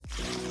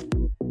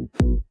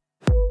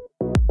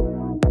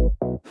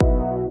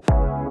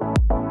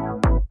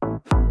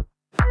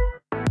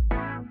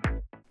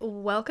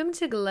Welcome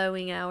to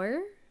Glowing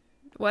Hour.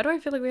 Why do I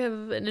feel like we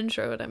have an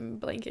intro and I'm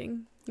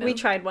blanking? No? We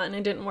tried one.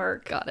 It didn't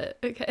work. Got it.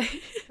 Okay.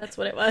 That's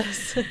what it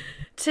was.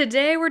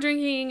 Today we're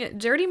drinking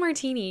dirty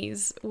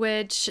martinis,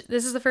 which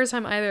this is the first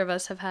time either of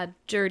us have had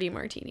dirty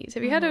martinis.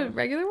 Have you had a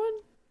regular one?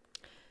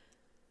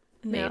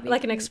 No, Maybe.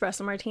 like an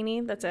espresso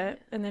martini. That's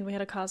it. And then we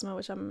had a Cosmo,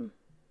 which I'm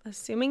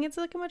assuming it's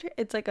like a martini.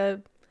 It's like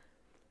a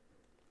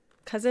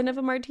cousin of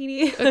a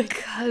martini. A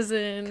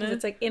cousin. Because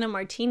it's like in a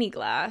martini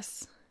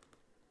glass.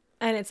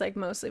 And it's like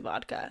mostly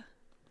vodka.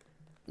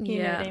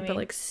 You know what I mean? But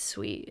like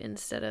sweet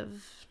instead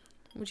of,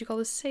 would you call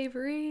this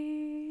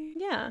savory?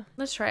 Yeah.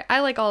 Let's try it. I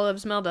like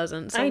olives. Mel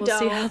doesn't, so I we'll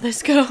see don't. how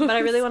this goes. But I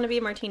really want to be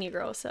a martini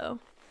girl, so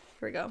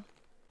here we go.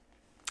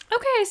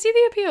 Okay, I see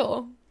the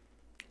appeal.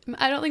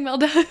 I don't think Mel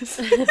does.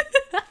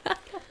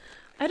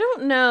 I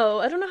don't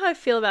know. I don't know how I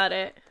feel about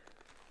it.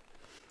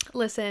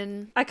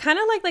 Listen, I kind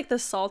of like the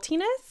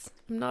saltiness.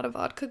 I'm not a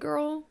vodka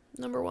girl,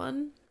 number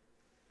one.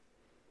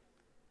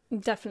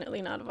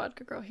 Definitely not a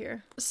vodka girl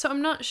here. So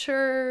I'm not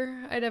sure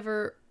I'd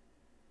ever...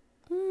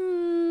 I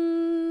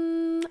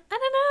don't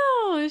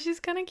know. She's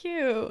kind of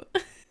cute.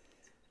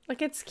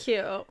 Like, it's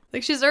cute.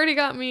 Like, she's already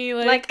got me,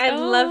 like... I'd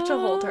love to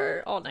hold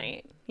her all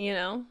night, you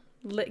know?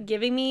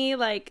 Giving me,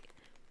 like,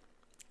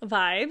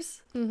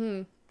 vibes.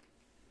 Mm-hmm.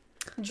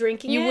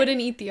 Drinking You it. wouldn't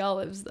eat the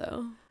olives,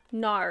 though.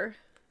 Nar.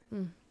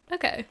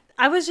 Okay.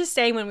 I was just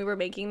saying when we were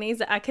making these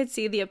that I could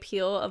see the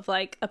appeal of,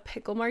 like, a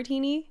pickle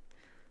martini.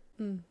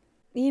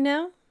 You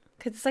know?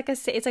 Because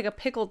it's like a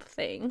pickled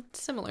thing.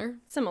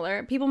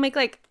 Similar. People make,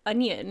 like,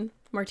 onion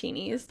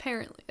martinis.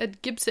 Apparently. A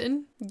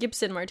Gibson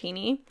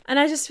martini. And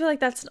I just feel like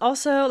that's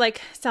also,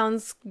 like,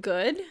 sounds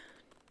good.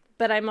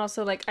 But I'm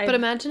also, like... But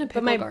imagine a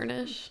pickle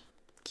garnish.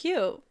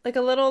 Cute. Like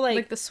a little,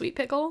 Like the sweet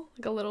pickle?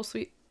 Like a little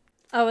sweet...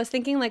 I was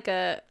thinking like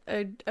a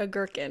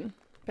gherkin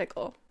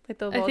pickle. Like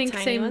the little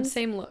tiny ones.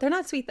 Same look. They're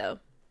not sweet, though.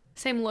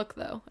 Same look,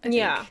 though. I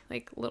Yeah. think.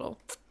 Like, little...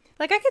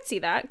 Like, I could see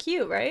that.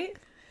 Cute, right?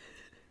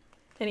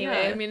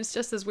 Anyway. Yeah, I mean, it's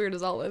just as weird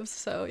as olives,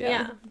 so yeah.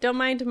 Yeah. Don't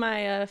mind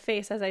my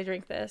face as I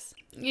drink this.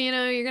 You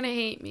know, you're gonna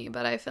hate me,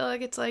 but I feel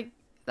like it's like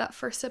that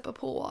first sip of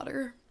pool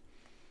water.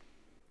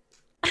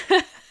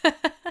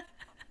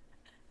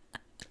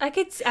 I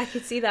could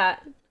see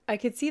that.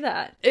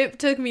 It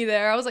took me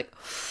there. I was like...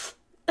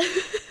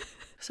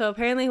 So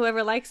apparently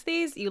whoever likes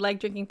these, you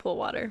like drinking pool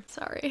water.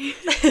 Sorry.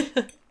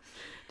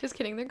 Just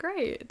kidding. They're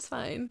great. It's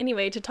fine.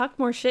 Anyway, to talk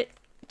more shit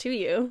to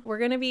you, we're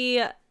going to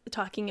be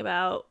talking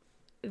about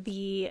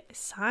the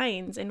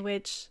signs in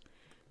which,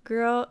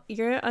 girl,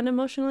 you're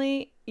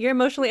emotionally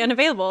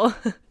unavailable.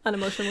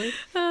 Unemotionally.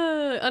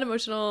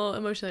 Unemotional,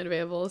 emotionally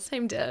unavailable.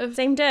 Same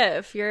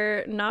diff.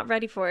 You're not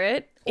ready for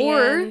it.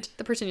 Or and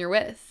the person you're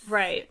with.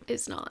 Right.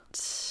 Is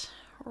not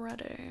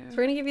ready. So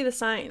we're going to give you the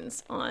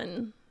signs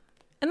on...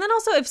 And then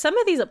also, if some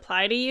of these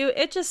apply to you,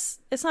 it's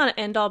not an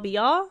end all be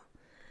all.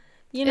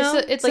 You know,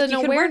 it's like an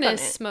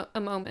awareness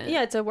moment.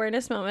 Yeah, it's an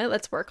awareness moment.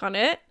 Let's work on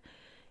it.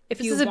 If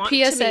this you is want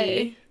a PSA. To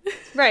be,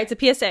 right, it's a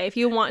PSA. If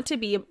you want to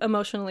be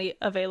emotionally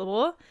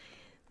available,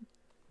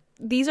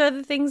 these are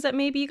the things that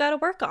maybe you got to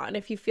work on.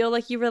 If you feel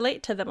like you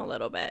relate to them a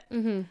little bit,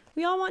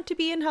 we all want to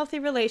be in healthy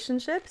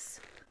relationships,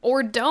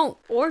 or don't,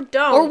 or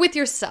with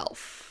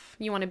yourself.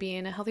 You want to be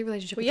in a healthy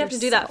relationship. Well, with you have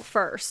yourself. to do that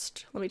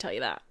first. Let me tell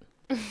you that.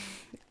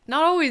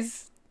 Not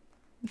always.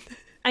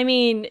 I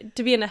mean,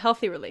 to be in a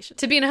healthy relationship.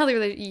 To be in a healthy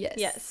relationship,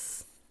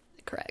 Yes.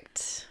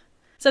 Correct.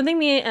 Something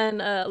me and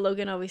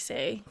Logan always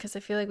say, because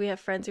I feel like we have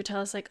friends who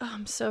tell us, like, oh,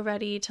 I'm so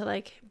ready to,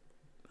 like,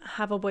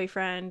 have a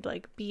boyfriend,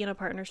 like, be in a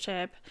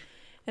partnership.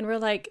 And we're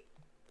like,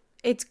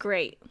 it's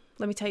great.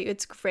 Let me tell you,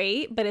 it's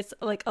great, but it's,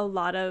 like, a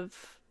lot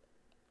of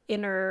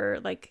inner,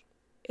 like,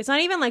 it's not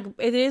even, like,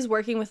 it is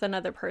working with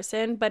another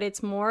person, but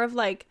it's more of,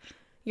 like,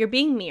 you're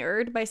being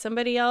mirrored by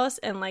somebody else,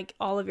 and, like,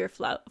 all of your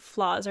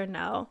flaws are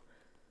now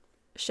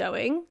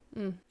showing,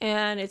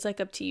 and it's,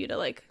 like, up to you to,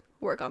 like,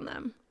 work on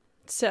them.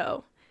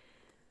 So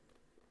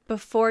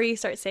before you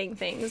start saying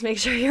things, make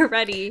sure you're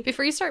ready.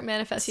 Before you start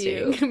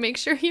manifesting, make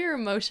sure you're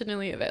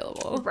emotionally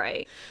available.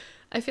 Right.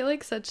 I feel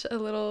like such a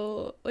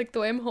little, like, the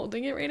way I'm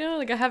holding it right now,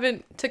 like, I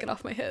haven't took it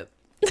off my hip.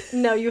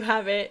 No, you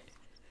haven't.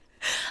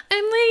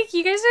 I'm like,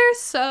 you guys are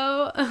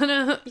so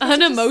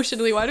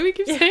unemotionally. Why do we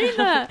keep saying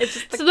that?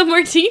 It's just the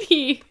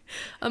martini.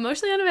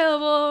 Emotionally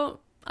unavailable.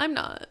 I'm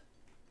not.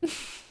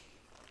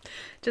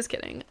 Just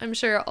kidding. I'm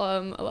sure a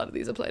lot of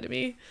these apply to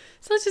me.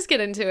 So let's just get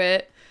into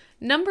it.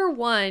 Number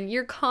 1,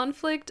 you're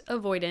conflict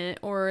avoidant,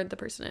 or the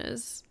person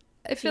is.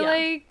 I feel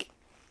like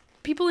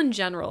people in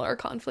general are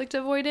conflict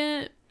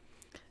avoidant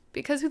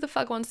because who the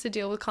fuck wants to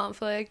deal with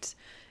conflict?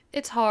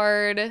 It's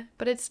hard,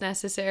 but it's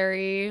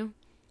necessary.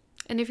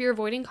 And if you're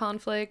avoiding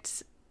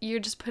conflict, you're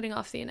just putting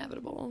off the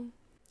inevitable.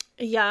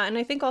 Yeah, and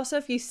I think also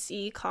if you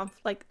see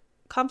conflict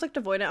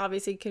avoidant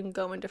obviously can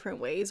go in different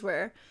ways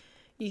where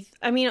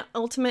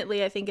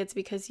ultimately I think it's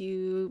because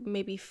you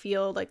maybe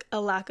feel like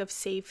a lack of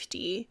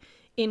safety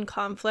in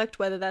conflict,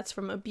 whether that's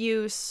from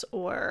abuse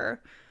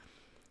or,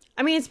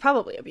 it's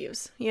probably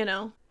abuse, you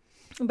know?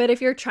 But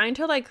if you're trying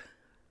to, like,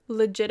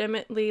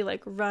 legitimately,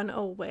 like, run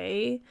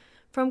away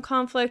from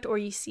conflict, or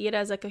you see it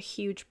as like a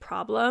huge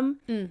problem,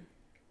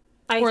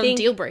 or a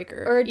deal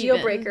breaker. Or a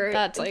deal breaker.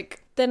 That's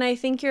like... Then I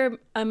think you're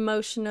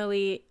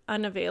emotionally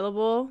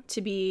unavailable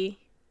to be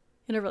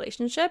in a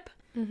relationship,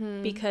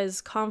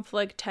 because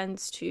conflict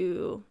tends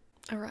to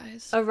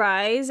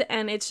arise,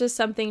 and it's just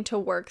something to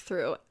work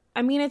through.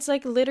 I mean, it's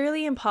like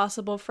literally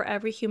impossible for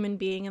every human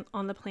being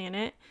on the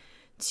planet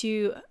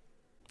to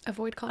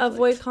avoid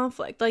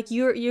conflict. Like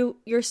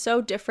you're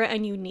so different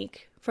and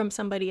unique from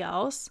somebody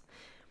else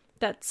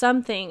that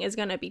something is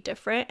going to be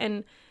different.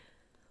 And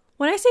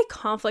when I say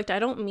conflict, I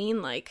don't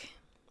mean like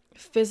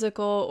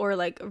physical or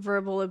like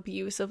verbal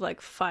abuse of like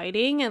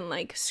fighting and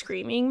like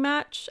screaming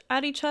match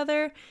at each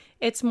other.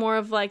 It's more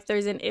of like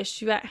there's an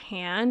issue at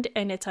hand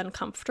and it's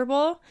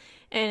uncomfortable,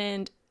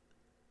 and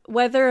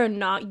whether or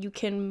not you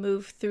can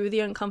move through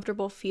the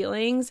uncomfortable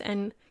feelings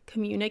and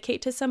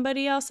communicate to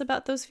somebody else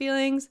about those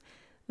feelings,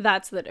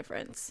 that's the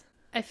difference.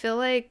 I feel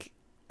like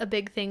a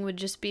big thing would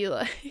just be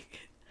like,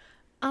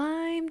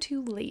 I'm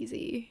too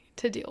lazy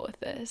to deal with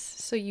this,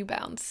 so you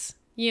bounce,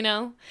 you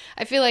know?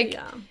 I feel like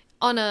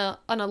on a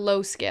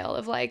low scale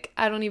of like,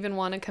 I don't even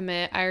want to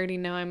commit, I already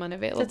know I'm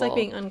unavailable. So it's like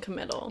being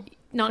uncommittal.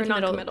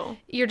 Non-committal.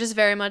 You're just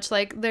very much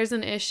like, there's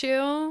an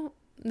issue,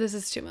 this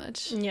is too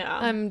much. Yeah.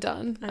 I'm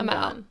done. I'm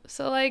out.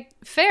 So like,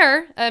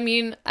 fair. I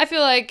mean, I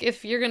feel like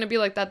if you're gonna be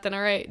like that, then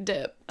all right,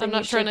 dip. Then I'm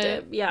not trying to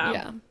dip.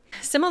 Yeah.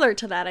 Similar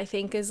to that, I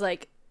think, is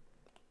like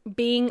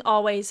being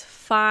always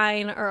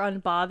fine or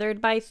unbothered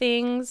by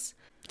things.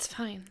 It's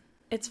fine.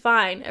 It's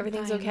fine.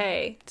 Everything's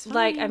okay. It's fine.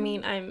 Like, I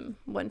mean, I'm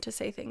one to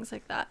say things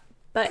like that.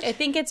 But I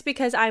think it's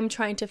because I'm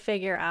trying to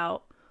figure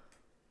out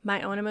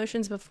my own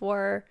emotions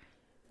before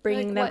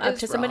bringing them up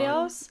to somebody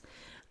else.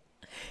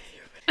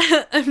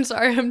 I'm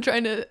sorry. I'm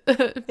trying to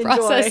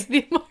process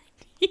the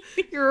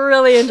martini. You're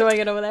really enjoying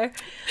it over there.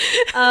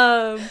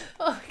 Oh,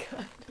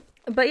 God.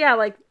 But yeah,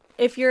 like,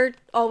 if you're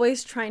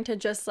always trying to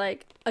just,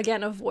 like,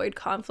 again, avoid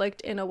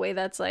conflict in a way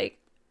that's, like,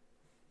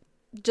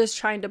 just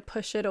trying to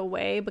push it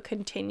away, but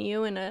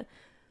continue in a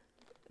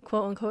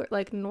quote-unquote,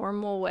 like,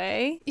 normal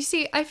way. You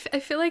see, I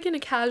feel like in a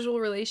casual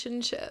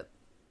relationship,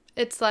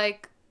 it's,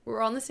 like,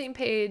 we're on the same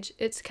page,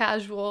 it's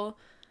casual.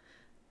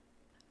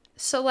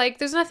 So, like,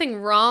 there's nothing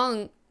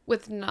wrong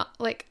with not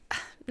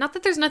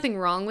that there's nothing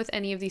wrong with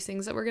any of these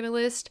things that we're going to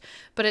list,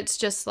 but it's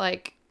just,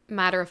 like,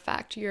 matter of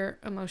fact, you're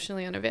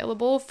emotionally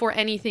unavailable for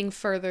anything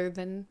further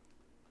than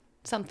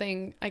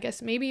something, I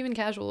guess, maybe even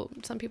casual.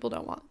 Some people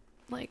don't want,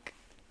 like,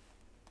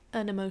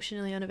 an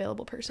emotionally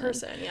unavailable person.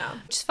 Which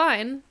is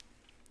fine.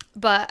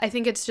 But I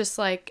think it's just,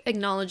 like,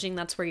 acknowledging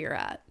that's where you're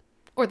at,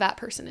 or that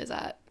person is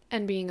at,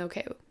 and being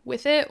okay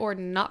with it, or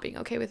not being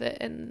okay with it,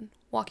 and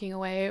walking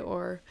away,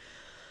 or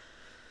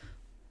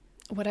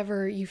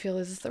whatever you feel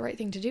is the right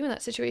thing to do in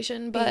that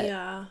situation. But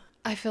yeah.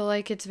 I feel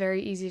like it's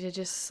very easy to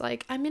just,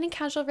 like, I'm in a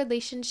casual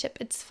relationship,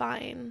 it's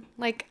fine.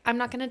 Like, I'm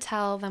not going to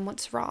tell them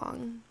what's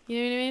wrong. You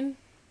know what I mean?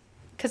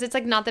 Because it's,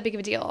 like, not that big of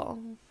a deal.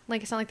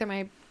 Like, it's not like they're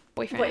my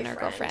boyfriend or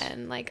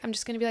girlfriend. Like, I'm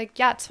just going to be like,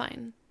 yeah, it's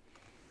fine.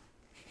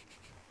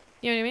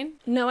 You know what I mean?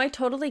 No, I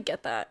totally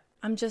get that.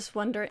 I'm just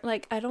wondering,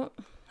 like, I'm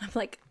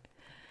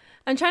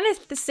trying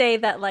to say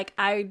that, like,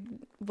 I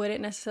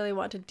wouldn't necessarily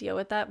want to deal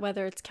with that,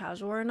 whether it's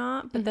casual or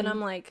not. But then I'm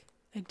like,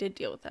 I did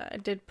deal with that. I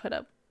did put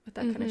up with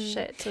that kind of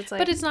shit. So it's like,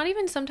 but it's not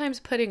even sometimes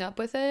putting up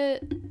with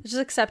it. It's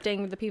just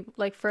accepting the people,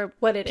 like, for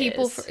what it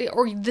is.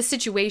 Or the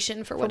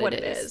situation for what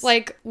it is.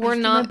 Like, we're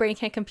not. My brain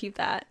can't compute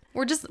that.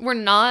 We're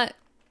not.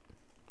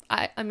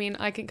 I mean,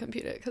 I can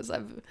compute it because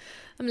I'm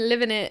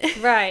living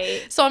it.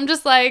 Right. So I'm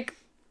just like,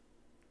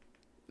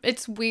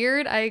 it's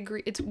weird. I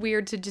agree. It's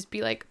weird to just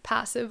be, like,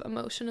 passive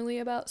emotionally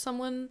about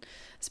someone,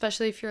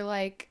 especially if you're,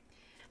 like,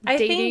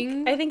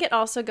 dating. I think it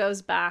also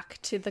goes back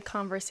to the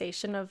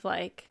conversation of,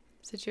 like,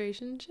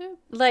 situationship.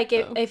 Like,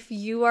 if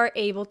you are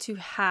able to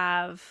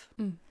have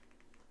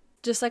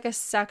just, like, a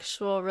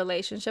sexual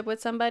relationship with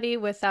somebody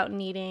without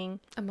needing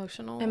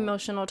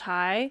emotional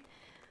tie.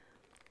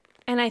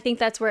 And I think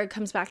that's where it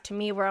comes back to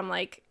me, where I'm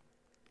like,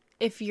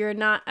 if you're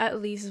not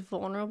at least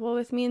vulnerable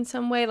with me in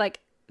some way, like,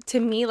 to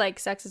me, like,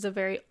 sex is a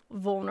very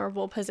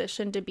vulnerable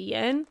position to be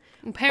in.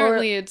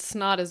 Apparently, it's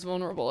not as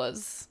vulnerable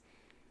as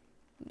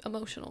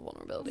emotional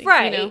vulnerability.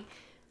 Right. You know?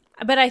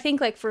 But I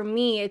think, like, for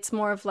me, it's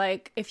more of,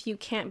 like, if you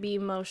can't be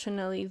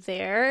emotionally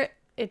there,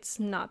 it's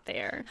not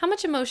there. How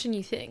much emotion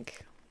you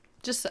think?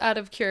 Just out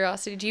of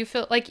curiosity, do you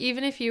feel like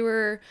even if you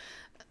were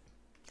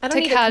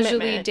to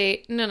casually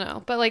date,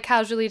 but, like,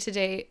 casually to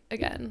date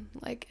again,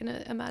 like, in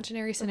an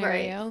imaginary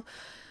scenario,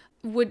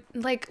 would,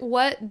 like,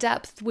 what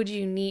depth would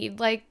you need?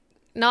 Like,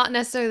 not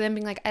necessarily them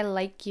being like, I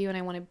like you and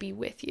I want to be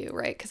with you,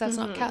 right? Because that's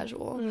not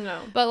casual.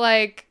 No. But,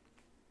 like,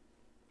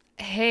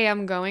 hey,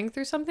 I'm going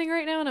through something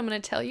right now and I'm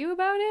going to tell you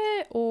about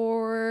it,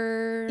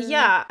 or...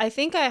 Yeah, I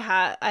think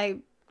I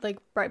like,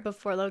 right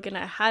before Logan,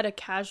 I had a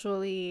casual,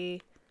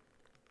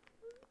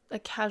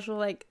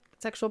 like,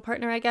 sexual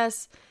partner, I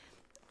guess.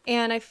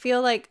 And I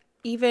feel like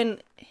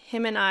even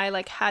him and I,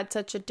 like, had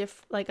such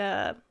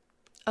a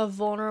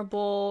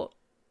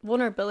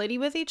vulnerability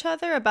with each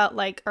other about,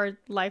 like, our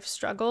life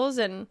struggles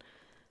and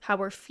how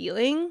we're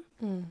feeling.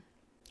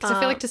 Because I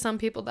feel like to some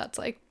people that's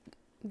like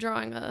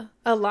drawing a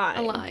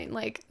line.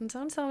 Like,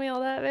 don't tell me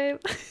all that, babe.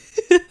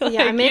 Like,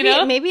 yeah,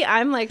 maybe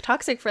I'm like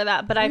toxic for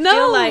that, but I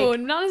feel like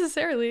not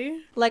necessarily.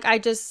 Like I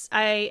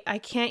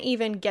can't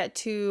even get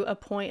to a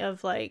point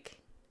of like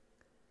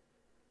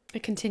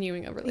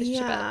continuing a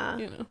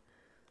relationship.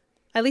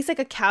 At least like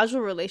a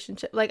casual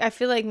relationship. Like I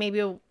feel like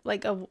maybe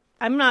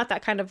I'm not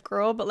that kind of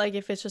girl, but like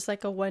if it's just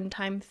like a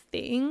one-time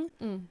thing,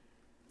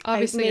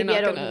 obviously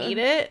I don't need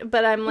it.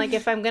 But I'm like,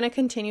 if I'm gonna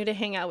continue to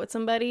hang out with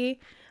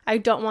somebody, I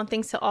don't want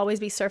things to always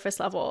be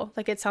surface level.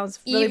 Like it sounds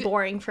really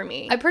boring for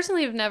me. I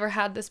personally have never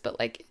had this, but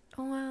like,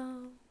 oh wow,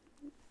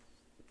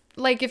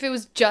 like if it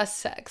was just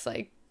sex,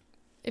 like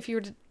if you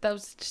were that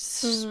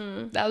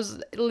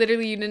was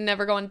literally, you didn't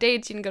never go on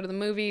dates, you didn't go to the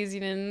movies, you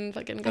didn't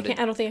fucking go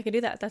I don't think I could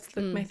do that. That's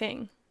my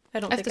thing. I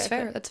don't think that's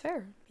fair. That's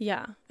fair.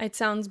 Yeah, it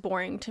sounds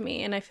boring to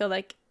me, and I feel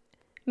like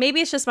maybe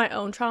it's just my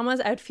own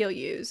traumas. I'd feel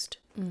used,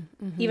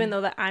 even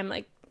though that I'm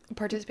like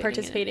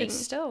participating. It's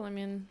still, I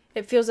mean,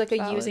 it feels like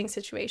a using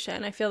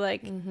situation. I feel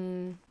like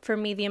for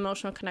me, the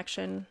emotional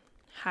connection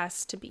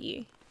has to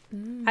be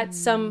at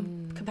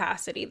some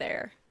capacity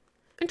there.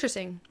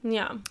 Interesting.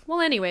 Yeah.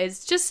 Well,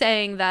 anyways, just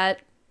saying that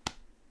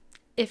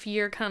if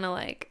you're kind of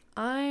like,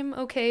 I'm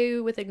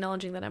okay with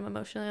acknowledging that I'm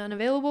emotionally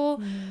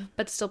unavailable,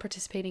 but still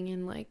participating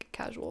in like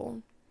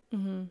casual.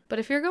 But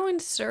if you're going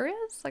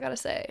serious, I gotta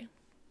say,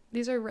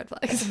 these are red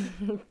flags.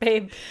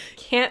 Babe,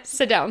 can't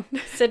sit down.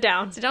 Sit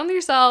down with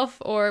yourself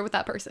or with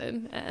that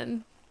person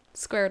and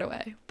square it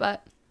away.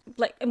 But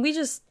like, and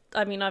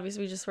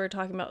obviously we just were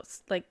talking about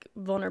like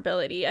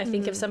vulnerability. I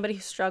think if somebody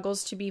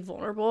struggles to be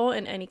vulnerable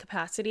in any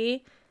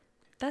capacity,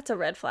 that's a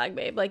red flag,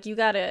 babe. Like you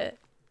gotta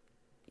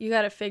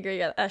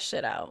figure that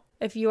shit out.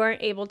 If you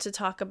aren't able to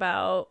talk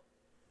about,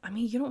 I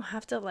mean, you don't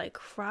have to like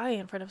cry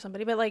in front of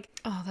somebody, but like,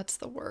 oh, that's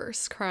the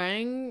worst.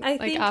 Crying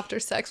think,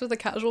 after sex with a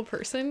casual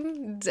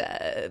person,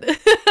 dead.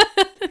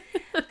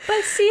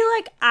 But see,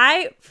 like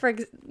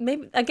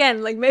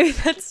maybe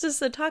that's just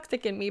the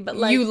toxic in me, but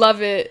like you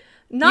love it.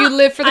 You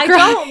live for the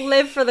crying. I don't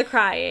live for the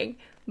crying,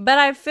 but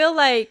I feel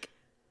like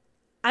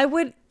I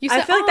feel like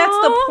that's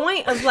the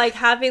point of like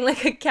having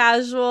like a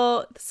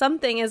casual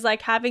something, is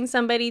like having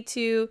somebody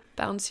to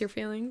bounce your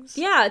feelings.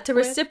 Yeah, to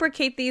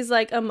reciprocate these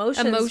like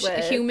emotions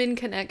with. Human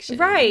connection.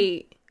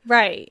 Right.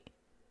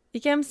 You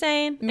get what I'm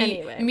saying?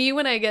 Me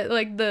when I get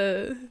like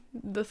the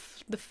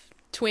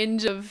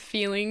twinge of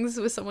feelings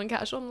with someone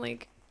casual, I'm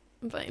like,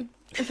 I'm fine.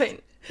 It's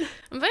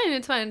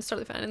fine. It's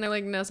totally fine. And they're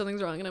like, no,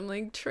 something's wrong. And I'm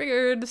like,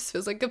 triggered. This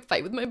feels like a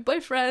fight with my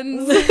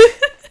boyfriends.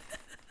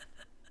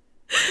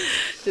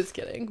 Just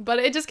kidding. But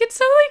it just gets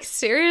so like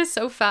serious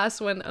so fast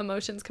when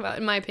emotions come out,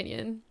 in my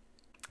opinion.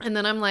 And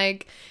then I'm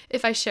like,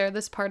 if I share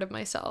this part of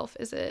myself,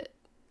 is it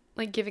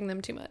like giving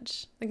them too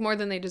much? Like more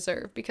than they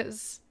deserve?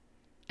 Because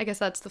I guess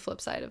that's the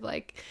flip side of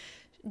like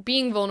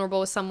being vulnerable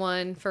with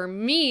someone. For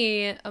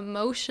me,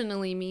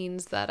 emotionally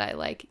means that I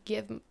like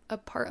give a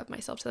part of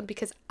myself to them,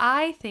 because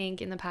I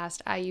think in the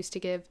past I used to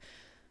give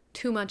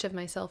too much of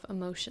myself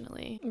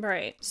emotionally.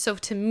 Right. So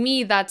to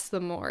me, that's the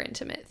more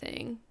intimate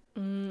thing.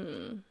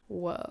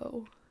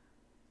 Whoa.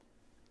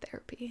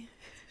 Therapy.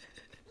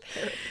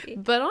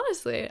 But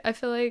honestly, I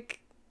feel like,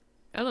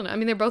 I don't know. I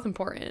mean, they're both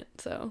important,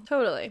 so.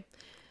 Totally.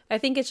 I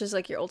think it's just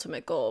like your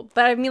ultimate goal.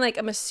 But I mean, like,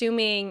 I'm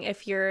assuming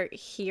if you're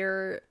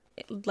here,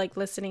 like,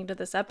 listening to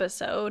this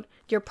episode,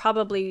 you're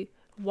probably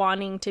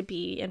wanting to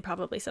be in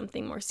probably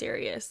something more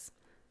serious.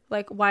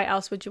 Like, why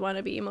else would you want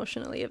to be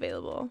emotionally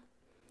available?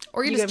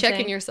 Or you're just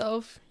checking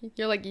yourself.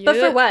 You're like, yeah, but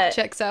for what?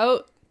 Checks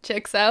out.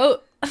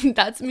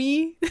 That's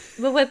me.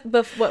 But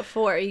what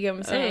for? You get what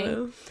I'm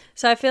saying?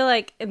 So I feel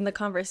like in the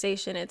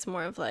conversation, it's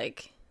more of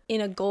like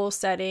in a goal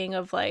setting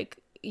of like,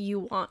 you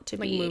want to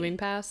be moving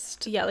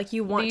past. Yeah, like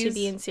you want to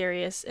be in a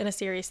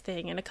serious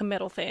thing, in a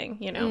committal thing,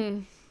 you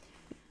know.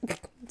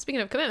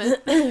 Speaking of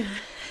commitment,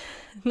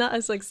 not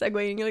as like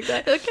segueing like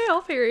that. Okay,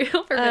 I'll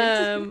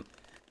perfect.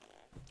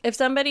 If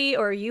somebody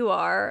or you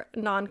are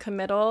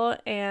non-committal,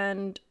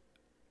 and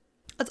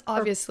that's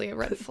obviously a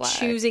red flag.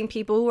 Choosing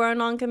people who are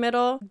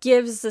non-committal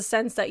gives the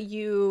sense that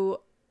you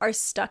are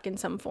stuck in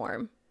some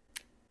form.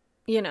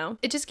 You know,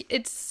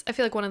 it's I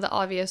feel like one of the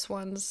obvious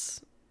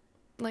ones,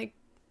 like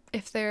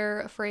if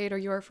they're afraid or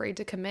you're afraid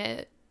to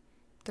commit,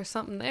 there's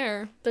something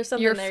there.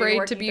 You're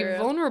afraid to be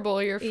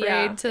vulnerable. You're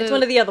afraid to. It's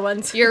one of the other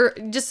ones. You're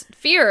just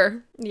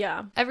fear.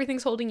 Yeah.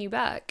 Everything's holding you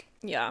back.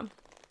 Yeah.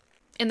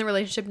 In the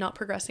relationship not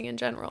progressing in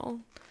general.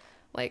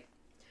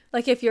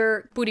 Like if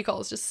your booty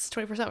call is just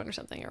 24/7 or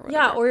something or whatever.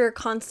 Yeah, or you're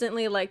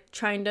constantly like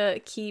trying to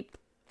keep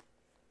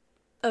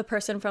a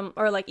person from,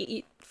 or like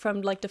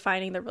from like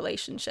defining the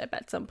relationship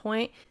at some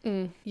point.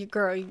 You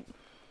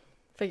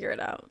figure it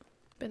out.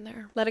 Been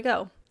there. Let it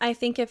go. I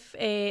think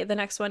the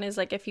next one is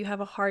like if you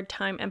have a hard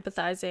time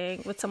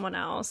empathizing with someone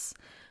else.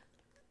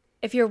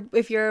 If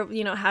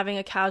you're having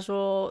a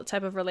casual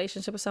type of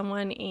relationship with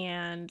someone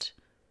and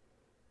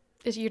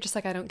you're just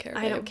like, I don't care,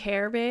 babe. I don't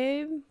care,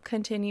 babe.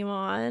 Continue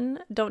on.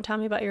 Don't tell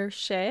me about your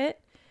shit.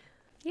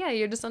 Yeah,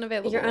 you're just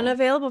unavailable. You're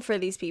unavailable for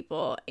these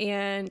people.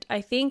 And I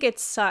think it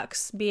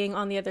sucks being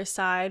on the other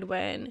side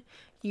when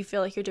you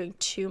feel like you're doing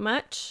too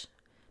much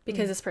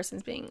because this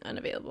person's being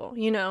unavailable,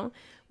 you know,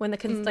 when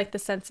like the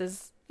sense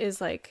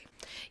is like,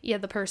 yeah,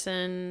 the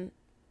person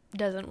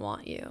doesn't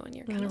want you, and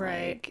you're kind of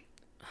right. like,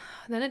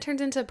 then it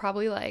turns into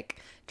probably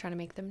like trying to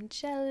make them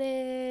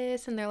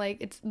jealous, and they're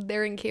like,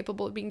 they're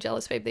incapable of being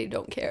jealous, babe. They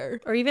don't care.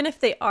 Or even if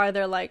they are,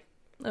 they're like,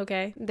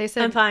 okay, they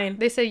said I'm fine.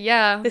 They say,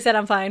 yeah, they said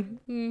I'm fine.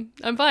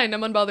 I'm fine,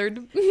 I'm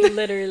unbothered.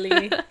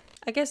 Literally.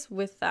 I guess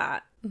with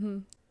that, mm-hmm.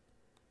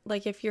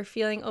 like if you're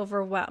feeling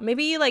overwhelmed,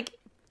 maybe you like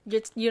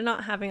you're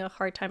not having a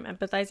hard time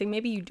empathizing.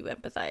 Maybe you do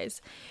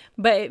empathize,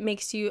 but it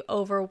makes you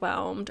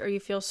overwhelmed or you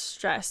feel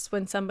stressed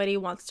when somebody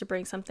wants to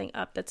bring something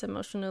up that's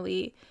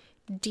emotionally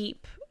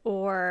deep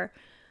or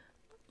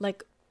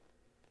like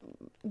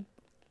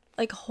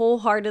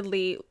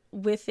wholeheartedly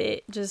with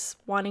it, just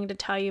wanting to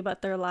tell you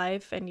about their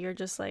life, and you're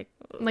just like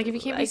if you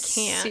can't be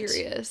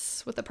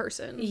serious with a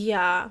person.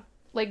 Yeah.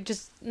 Like,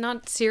 just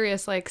not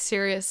serious, like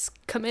serious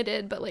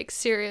committed, but like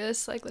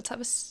serious, like let's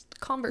have a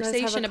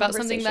conversation about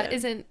something that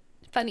isn't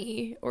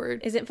funny or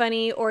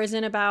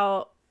isn't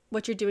about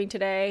what you're doing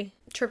today.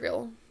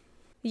 Trivial.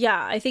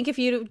 Yeah, I think if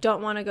you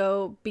don't want to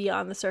go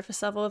beyond the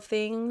surface level of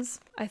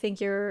things, I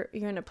think you're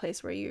in a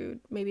place where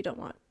you maybe don't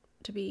want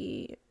to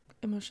be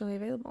emotionally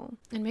available.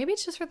 And maybe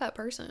it's just for that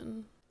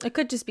person. It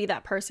could just be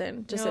that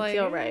person. Just doesn't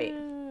feel right.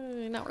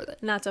 Not worth it.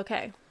 And that's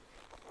okay.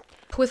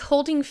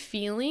 Withholding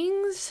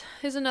feelings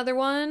is another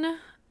one.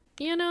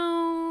 You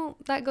know,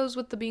 that goes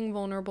with the being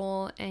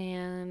vulnerable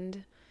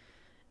and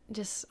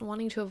just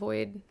wanting to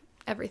avoid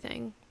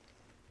everything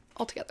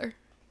altogether.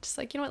 Just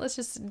like, you know what, let's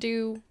just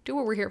do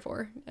what we're here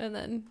for, and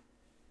then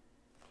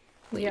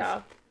leave.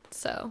 Yeah.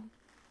 So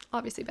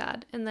obviously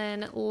bad. And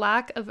then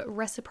lack of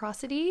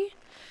reciprocity.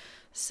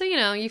 So, you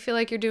know, you feel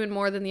like you're doing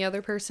more than the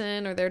other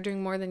person, or they're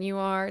doing more than you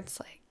are. It's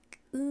like,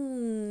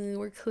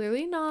 we're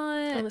clearly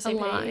not on the same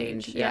aligned.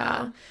 page.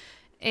 Yeah.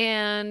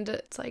 And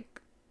it's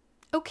like,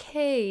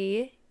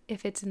 okay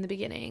if it's in the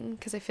beginning,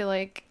 because I feel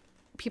like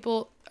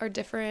people are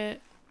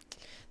different.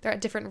 They're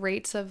at different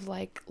rates of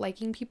like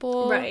liking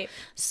people. Right.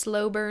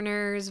 Slow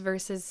burners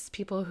versus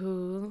people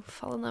who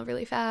fall in love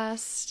really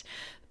fast.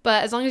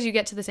 But as long as you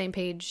get to the same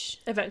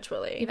page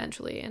eventually,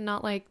 and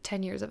not like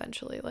 10 years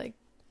eventually, like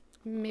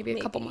maybe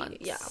a couple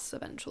months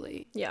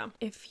eventually. Yeah.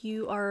 If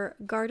you are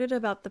guarded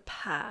about the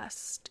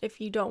past, if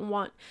you don't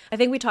want, I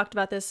think we talked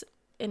about this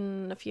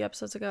in a few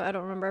episodes ago, I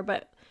don't remember,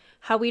 but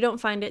how we don't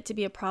find it to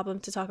be a problem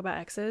to talk about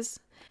exes.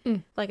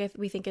 Like, if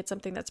we think it's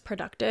something that's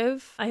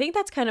productive. I think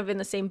that's kind of in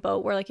the same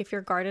boat where, like, if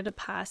you're guarded a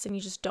past and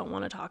you just don't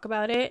want to talk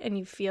about it and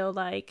you feel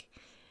like,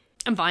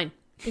 I'm fine.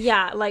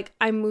 Yeah, like,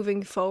 I'm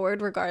moving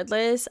forward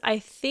regardless. I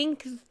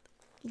think,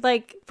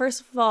 like,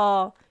 first of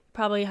all, you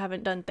probably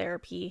haven't done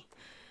therapy.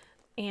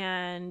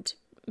 And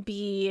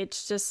B,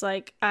 it's just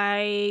like,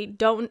 I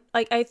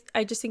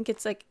just think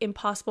it's like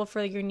impossible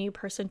for your new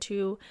person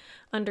to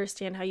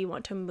understand how you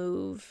want to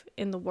move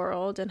in the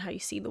world and how you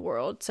see the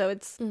world. So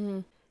it's,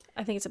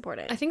 I think it's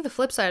important. I think the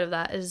flip side of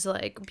that is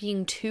like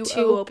being too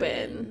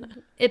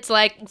open. It's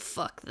like,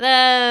 fuck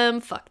them,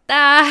 fuck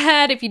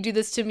that. If you do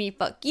this to me,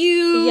 fuck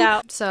you.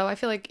 Yeah. So I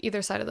feel like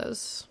either side of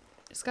those,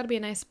 it's got to be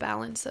a nice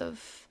balance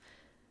of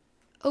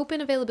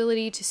open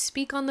availability to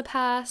speak on the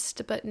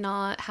past, but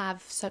not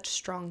have such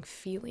strong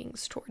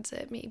feelings towards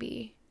it,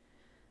 maybe.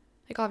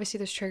 Like, obviously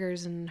there's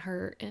triggers and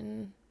hurt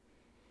and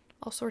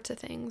all sorts of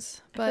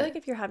things. But I feel like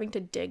if you're having to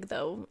dig,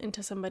 though,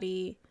 into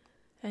somebody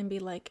and be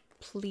like,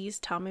 please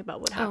tell me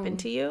about what happened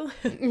to you.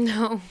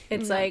 No.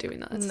 It's I'm like, not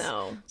doing that.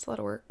 No. It's a lot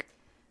of work.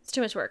 It's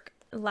too much work.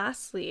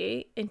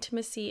 Lastly,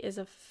 intimacy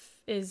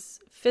is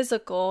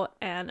physical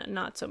and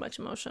not so much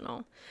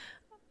emotional.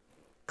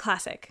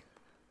 Classic.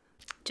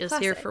 Just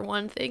here for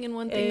one thing and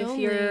one thing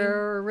only. If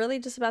you're really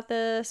just about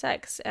the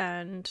sex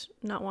and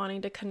not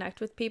wanting to connect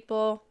with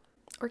people.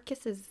 Or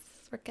kisses,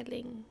 or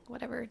cuddling,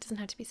 whatever. It doesn't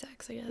have to be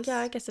sex, I guess. Yeah,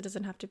 I guess it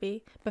doesn't have to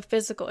be. But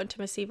physical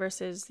intimacy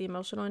versus the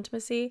emotional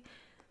intimacy,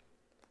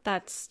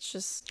 that's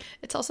just...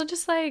 It's also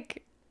just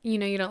like, you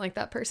know, you don't like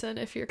that person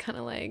if you're kind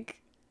of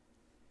like,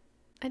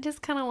 I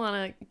just kind of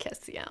want to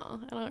kiss you.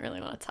 I don't really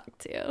want to talk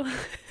to you.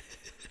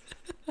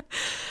 I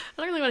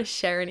don't really want to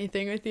share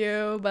anything with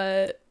you,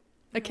 but...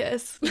 a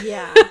kiss.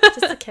 Yeah,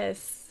 just a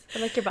kiss. I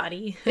like your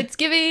body. It's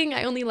giving,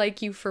 I only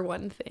like you for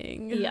one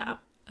thing. Yeah.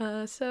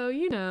 So,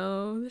 you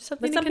know, there's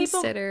something to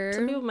consider.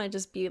 Some people might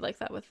just be like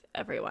that with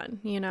everyone,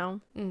 you know?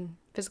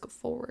 Physical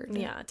forward.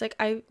 Yeah, it's like,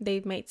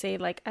 they might say,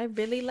 like, I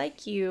really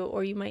like you,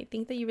 or you might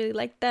think that you really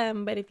like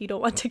them, but if you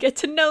don't want to get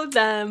to know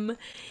them,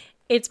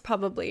 it's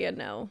probably a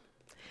no.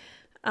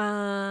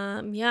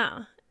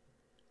 Yeah.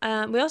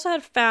 We also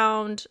had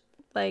found,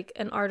 like,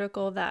 an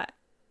article that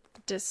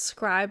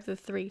describe the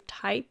 3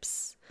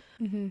 types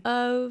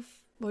of,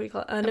 what do you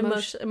call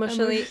it?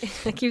 Emotionally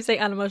I keep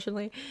saying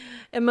unemotionally.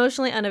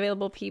 Emotionally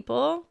unavailable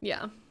people.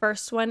 Yeah.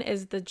 First one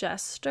is the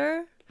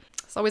jester.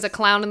 It's always a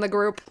clown in the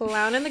group.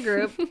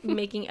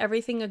 Making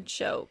everything a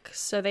joke.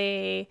 So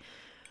they,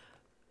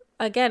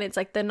 again, it's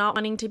like they're not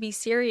wanting to be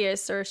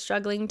serious or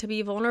struggling to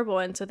be vulnerable,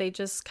 and so they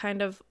just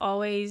kind of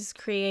always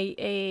create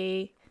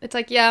a... It's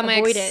like, yeah,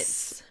 my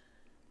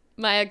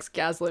My ex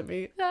gaslit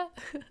me.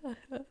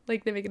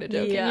 Like they make it a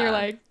joke and you're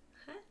like,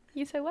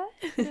 you said what?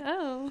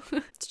 Oh.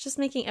 It's just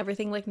making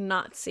everything like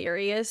not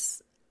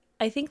serious.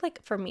 I think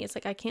like for me, it's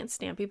like I can't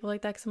stand people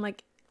like that because I'm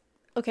like,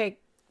 okay,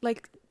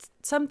 like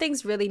some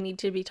things really need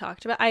to be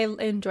talked about. I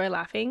enjoy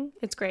laughing.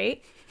 It's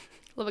great.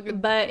 Love a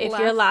good But if laugh.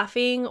 you're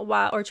laughing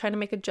while or trying to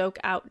make a joke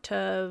out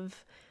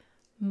of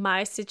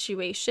my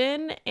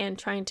situation and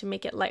trying to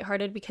make it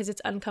lighthearted because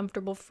it's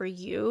uncomfortable for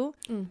you,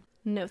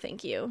 no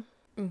thank you.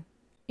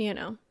 You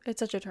know, it's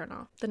such a turn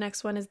off. The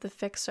next one is the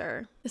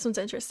fixer. This one's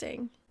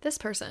interesting. This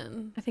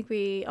person. I think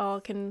we all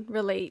can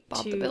relate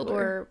Bob the to Builder.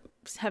 or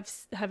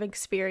have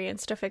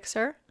experienced a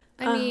fixer.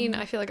 I mean,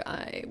 I feel like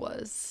I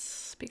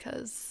was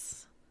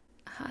because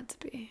I had to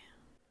be.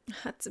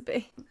 Had to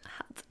be.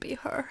 Had to be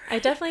her. I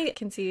definitely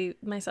can see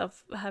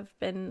myself have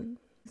been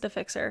the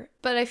fixer.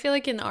 But I feel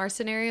like in our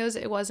scenarios,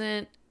 it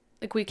wasn't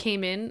like we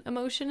came in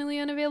emotionally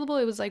unavailable.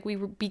 It was like we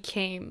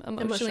became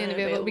emotionally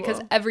unavailable because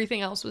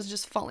everything else was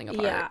just falling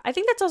apart. Yeah, I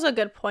think that's also a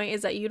good point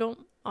is that you don't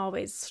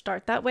always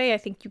start that way. I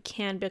think you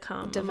can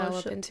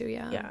develop into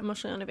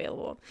emotionally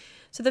unavailable.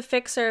 So the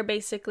fixer,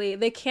 basically,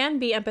 they can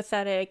be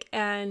empathetic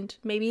and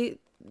maybe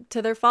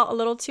to their fault a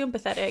little too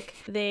empathetic.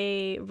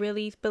 They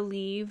really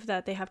believe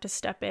that they have to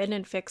step in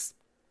and fix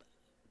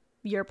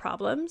your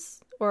problems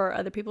or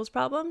other people's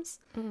problems.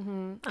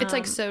 It's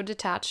like so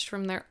detached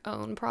from their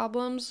own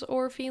problems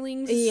or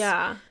feelings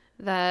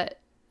that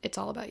it's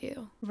all about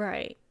you.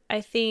 Right.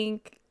 I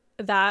think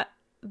that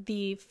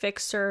the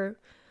fixer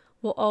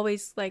will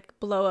always like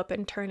blow up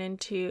and turn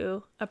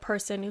into a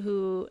person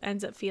who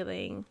ends up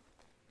feeling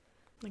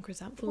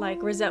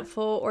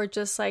resentful or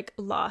just like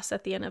lost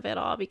at the end of it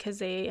all because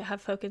they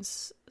have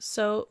focused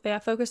so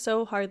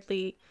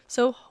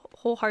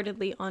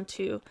wholeheartedly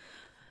onto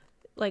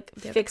like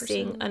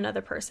fixing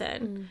another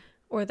person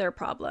or their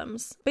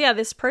problems. But yeah,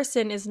 this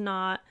person is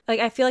not like,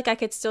 I feel like I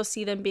could still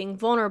see them being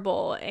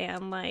vulnerable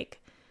and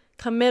like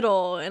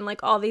committal and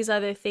like all these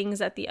other things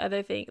that the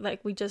other thing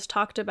like we just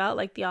talked about,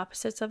 like the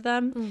opposites of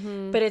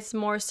them. But it's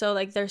more so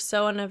like they're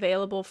so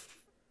unavailable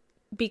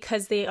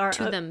because they are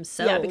to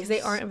themselves. Yeah, because they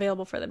aren't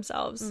available for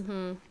themselves.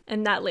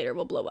 And that later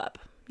will blow up,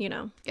 you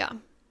know? Yeah.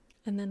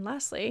 And then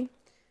lastly,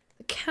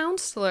 the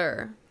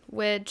counselor,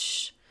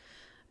 which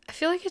I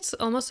feel like it's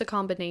almost a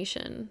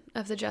combination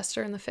of the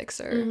jester and the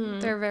fixer.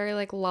 They're a very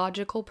like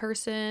logical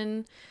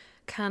person,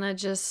 kind of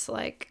just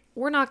like,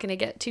 we're not going to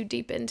get too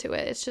deep into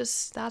it. It's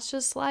just, that's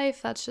just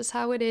life. That's just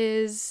how it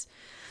is.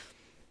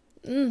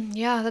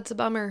 Yeah, that's a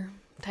bummer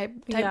type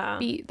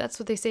beat. That's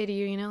what they say to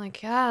you, you know,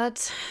 like, yeah,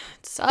 it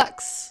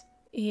sucks.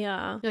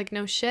 Yeah. You're like,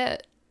 no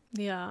shit.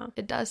 Yeah.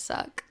 It does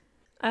suck.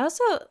 I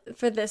also,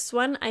 for this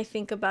one, I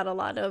think about a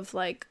lot of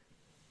like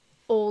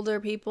older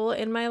people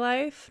in my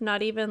life,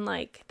 not even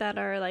like that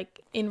are like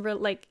in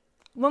like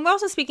when we're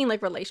also speaking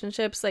like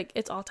relationships, like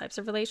it's all types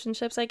of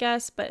relationships, I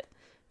guess, but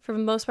for the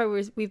most part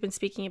we've been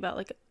speaking about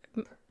like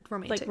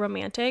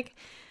romantic.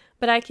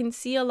 But I can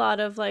see a lot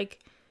of like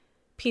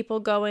people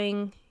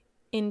going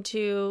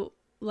into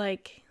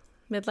like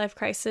midlife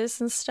crisis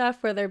and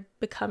stuff where they're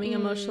becoming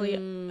emotionally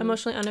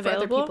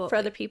unavailable for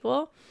other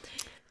people.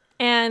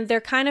 And they're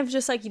kind of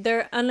just like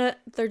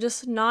they're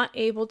just not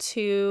able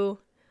to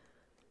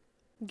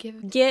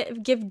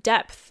give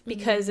depth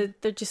because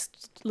they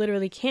just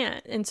literally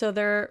can't. And so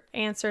their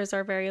answers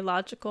are very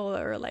logical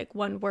or like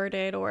one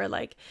worded or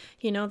like,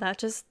 you know, that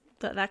just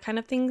that kind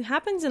of thing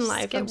happens in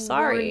life. I'm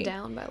sorry. Worn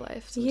down by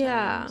life sometimes.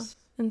 Yeah.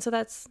 And so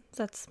that's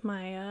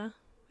my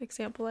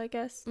example, I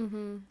guess.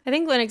 I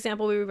think one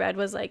example we read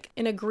was like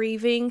in a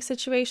grieving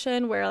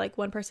situation where like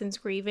one person's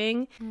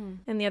grieving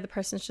and the other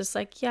person's just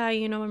like, yeah,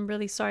 you know, I'm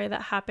really sorry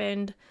that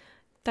happened.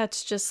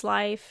 That's just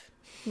life.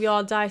 We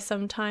all die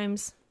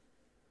sometimes.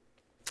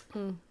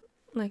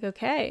 Like,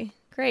 okay,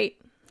 great.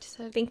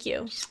 Thank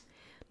you.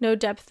 No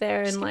depth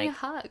there. Just and give like me a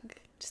hug.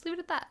 Just leave it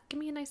at that. Give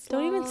me a nice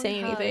don't even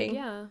say hug. anything.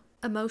 Yeah.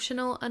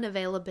 Emotional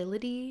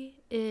unavailability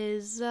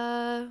is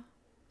not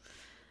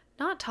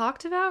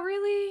talked about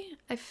really.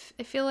 I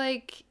feel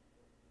like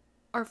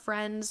our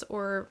friends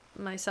or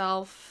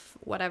myself,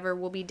 whatever,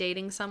 will be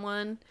dating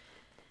someone.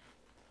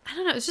 I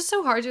don't know. It's just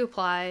so hard to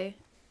apply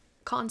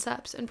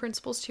concepts and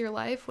principles to your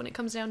life when it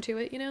comes down to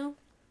it, you know?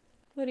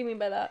 What do you mean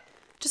by that?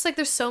 Just like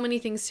there's so many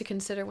things to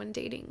consider when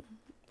dating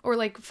or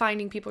like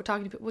finding people,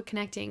 talking to people,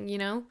 connecting, you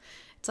know?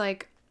 It's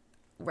like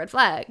red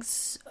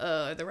flags.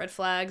 The red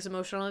flags,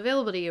 emotional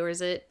availability, or is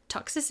it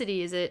toxicity?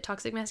 Is it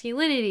toxic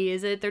masculinity?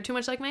 Is it they're too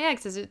much like my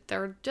ex? Is it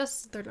they're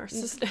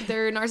narcissistic?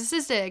 They're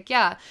narcissistic.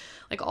 Yeah.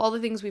 Like all the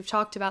things we've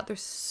talked about,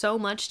 there's so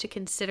much to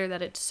consider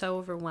that it's so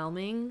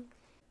overwhelming,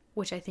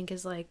 which I think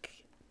is like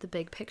the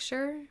big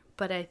picture,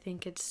 but I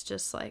think it's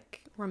just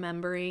like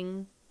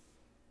remembering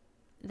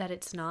that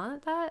it's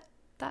not that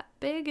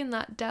big and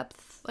that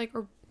depth, like,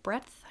 or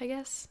breadth, I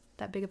guess,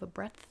 that big of a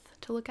breadth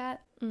to look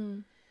at.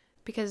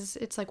 Because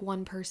it's like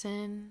one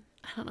person.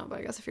 I don't know, but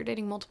I guess if you're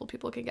dating multiple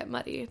people, it can get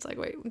muddy. It's like,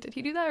 wait, did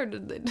he do that or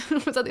did they?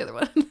 Was that the other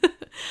one?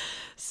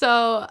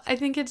 So I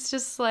think it's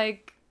just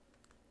like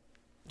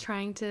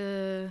trying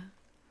to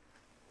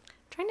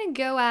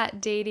go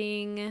at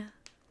dating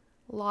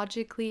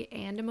logically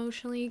and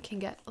emotionally can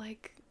get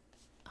like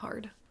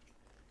hard,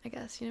 I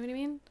guess. You know what I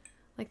mean?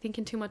 Like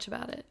thinking too much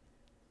about it.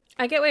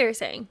 I get what you're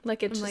saying.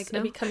 Like it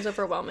No. becomes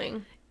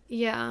overwhelming.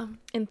 Yeah.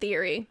 In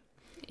theory.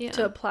 Yeah.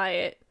 To apply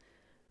it.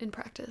 In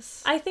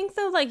practice. I think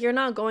though, like, you're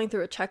not going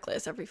through a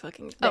checklist every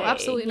fucking day. Oh,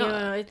 absolutely not.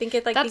 I think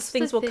it, like, these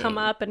things will come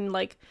up, and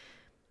like,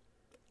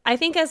 I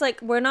think as like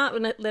we're not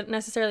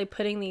necessarily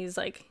putting these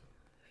like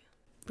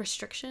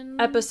restrictions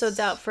episodes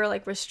out for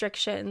like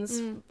restrictions.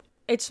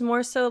 It's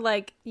more so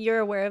like you're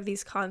aware of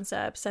these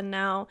concepts, and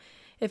now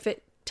if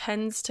it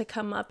tends to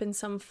come up in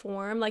some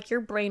form, like your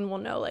brain will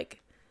know,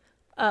 like,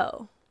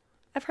 oh,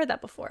 I've heard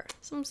that before.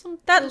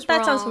 That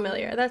sounds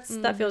familiar.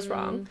 That feels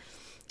wrong.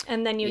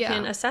 And then you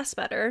can assess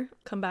better,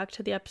 come back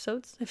to the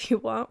episodes if you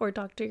want, or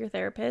talk to your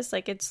therapist.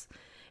 Like it's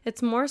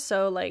more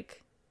so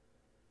like,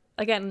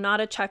 again, not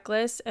a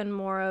checklist and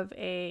more of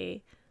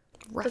a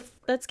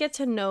let's get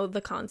to know the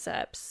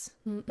concepts.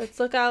 Let's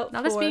look out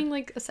not as being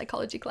like a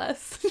psychology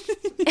class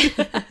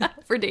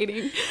for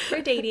dating.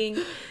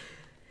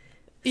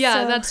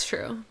 Yeah, so, that's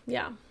true.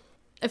 Yeah.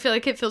 I feel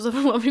like it feels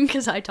overwhelming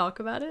because I talk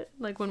about it.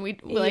 Like when we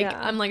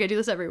I'm like, I do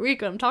this every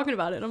week and I'm talking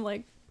about it. I'm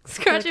like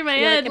scratching my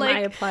head. Am I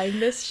applying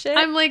this shit?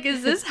 I'm like,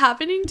 is this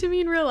happening to me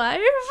in real life?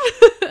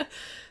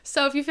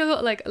 So if you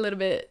feel like a little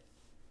bit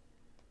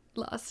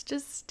lost,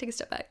 just take a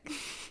step back.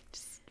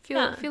 Just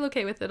feel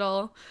okay with it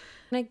all.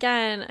 And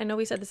again, I know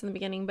we said this in the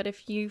beginning, but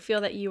if you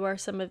feel that you are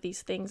some of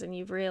these things and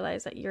you've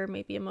realized that you're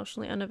maybe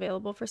emotionally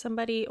unavailable for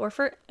somebody or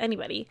for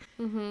anybody,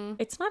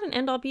 it's not an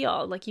end all be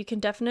all. Like you can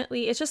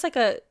definitely, it's just like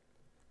a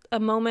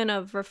moment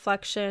of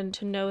reflection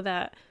to know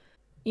that,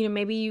 you know,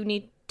 maybe you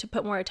need to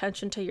put more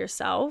attention to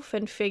yourself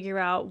and figure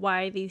out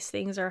why these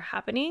things are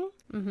happening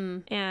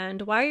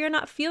and why you're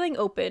not feeling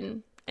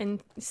open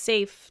and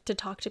safe to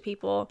talk to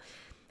people.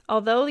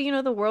 Although, you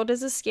know, the world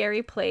is a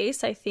scary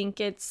place, I think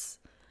it's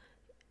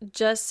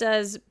just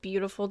as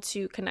beautiful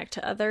to connect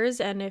to others.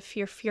 And if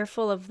you're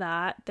fearful of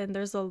that, then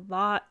there's a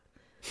lot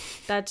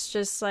that's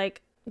just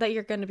like that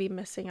you're going to be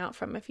missing out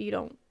from if you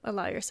don't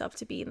allow yourself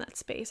to be in that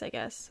space, I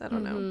guess. I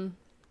don't know.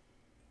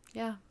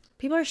 Yeah.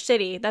 People are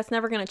shitty. That's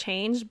never going to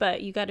change,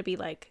 but you got to be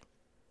like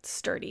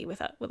sturdy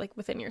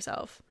within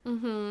yourself.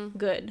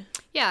 Good.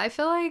 Yeah, I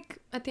feel like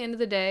at the end of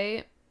the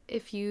day,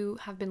 if you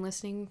have been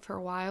listening for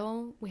a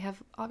while, we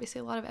have obviously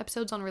a lot of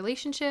episodes on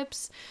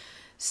relationships.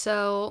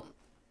 So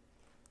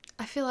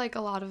I feel like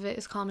a lot of it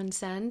is common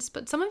sense,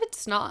 but some of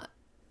it's not.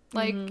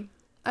 Like,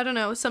 I don't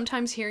know,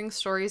 sometimes hearing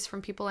stories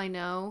from people I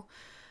know,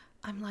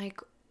 I'm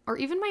like, or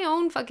even my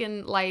own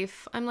fucking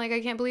life, I'm like, I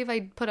can't believe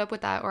I put up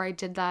with that, or I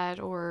did that,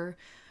 or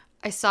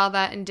I saw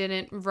that and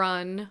didn't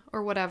run,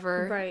 or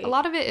whatever. Right. A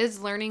lot of it is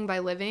learning by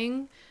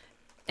living.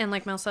 And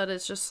like Mel said,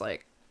 it's just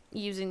like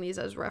using these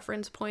as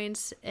reference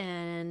points.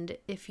 And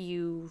if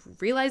you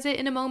realize it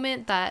in a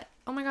moment that,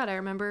 oh my God, I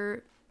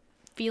remember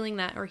feeling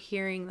that or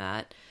hearing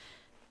that,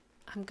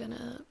 I'm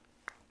gonna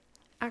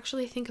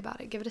actually think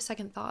about it, give it a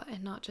second thought,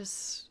 and not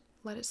just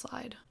let it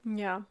slide.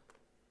 Yeah.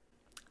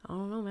 I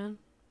don't know, man.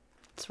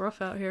 It's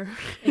rough out here.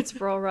 It's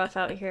real rough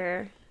out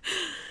here.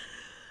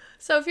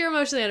 So if you're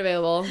emotionally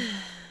unavailable,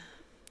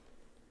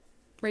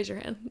 raise your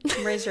hand.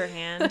 Raise your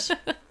hand.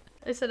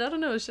 I said, I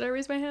don't know. Should I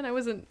raise my hand? I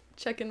wasn't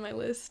checking my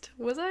list.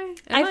 Was I?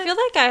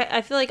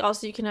 I feel like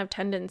also you can have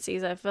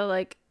tendencies. I feel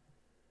like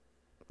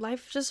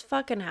life just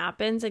fucking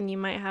happens and you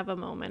might have a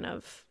moment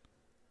of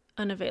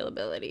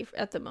unavailability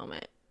at the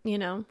moment, you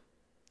know?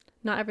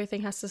 Not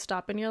everything has to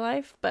stop in your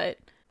life, but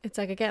it's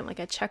like, again, like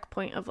a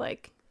checkpoint of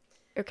like,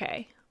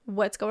 okay,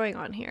 what's going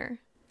on here?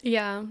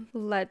 Yeah.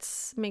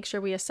 Let's make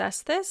sure we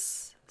assess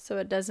this so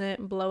it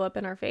doesn't blow up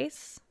in our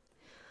face.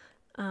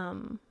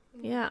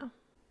 Yeah.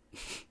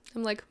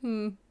 I'm like,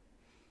 looking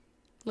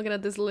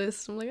at this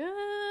list. I'm like,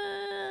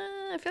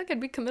 I feel like I'd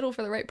be committal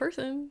for the right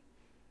person.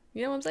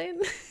 You know what I'm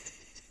saying?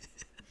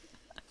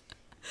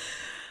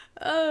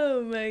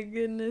 Oh my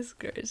goodness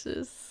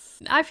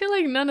gracious. I feel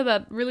like none of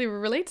that really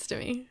relates to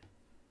me.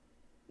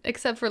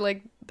 Except for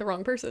like the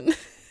wrong person.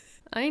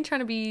 I ain't trying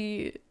to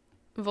be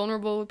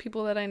vulnerable with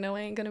people that I know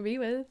I ain't gonna be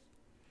with.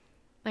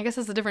 I guess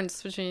that's the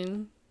difference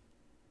between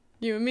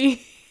you and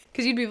me.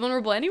 Because you'd be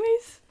vulnerable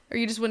anyways? Or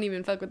you just wouldn't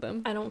even fuck with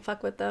them? I don't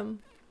fuck with them.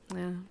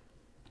 Yeah.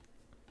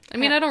 I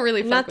mean, I don't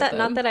really fuck with them.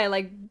 Not that I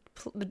like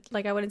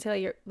I wouldn't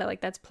say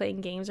that that's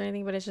playing games or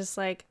anything, but it's just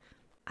like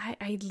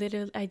I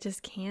literally I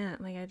just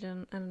can't. Like I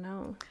don't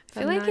know. I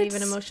feel like not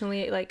even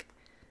emotionally like.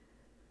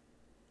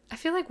 I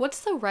feel like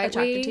what's the right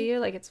attracted way to you?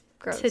 Like it's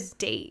gross to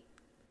date.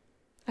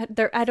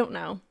 I don't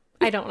know.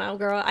 I don't know,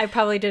 girl. I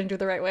probably didn't do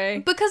the right way.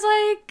 Because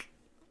like,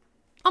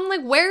 I'm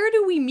like, where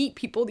do we meet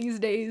people these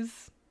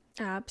days?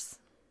 Apps.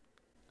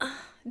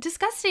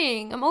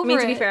 Disgusting. I'm over it. I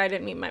mean, to be fair, I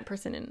didn't meet my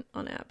person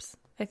on apps.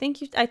 I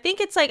think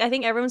it's like, I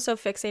think everyone's so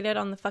fixated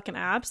on the fucking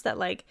apps that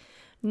like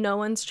no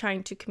one's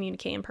trying to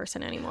communicate in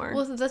person anymore.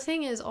 Well, the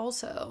thing is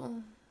also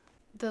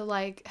the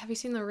like, have you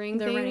seen the ring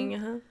thing? The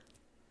ring,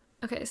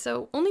 Okay,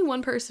 so only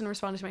one person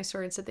responded to my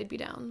story and said they'd be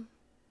down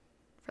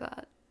for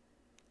that.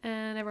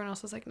 And everyone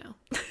else was like, no.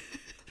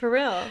 For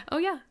real? Oh,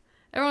 yeah.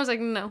 Everyone was like,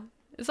 no.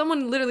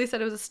 Someone literally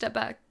said it was a step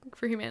back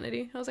for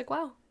humanity. I was like,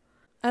 wow.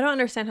 I don't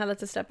understand how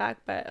that's a step back,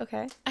 but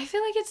okay. I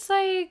feel like it's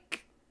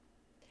like...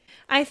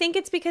 I think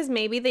it's because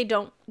maybe they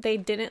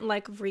didn't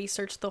like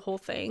research the whole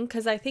thing,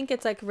 because I think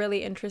it's like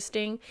really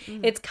interesting.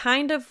 It's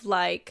kind of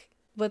like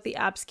what the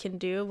apps can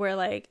do, where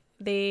like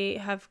they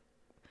have,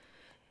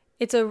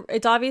 it's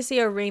obviously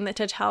a ring that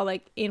to tell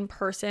like in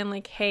person,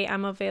 like, hey,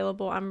 I'm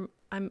available,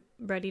 I'm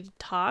ready to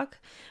talk.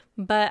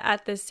 But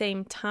at the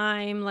same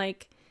time,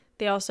 like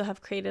they also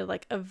have created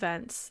like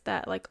events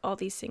that like all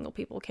these single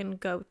people can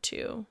go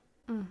to.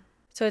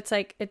 So it's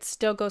like it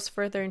still goes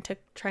further into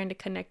trying to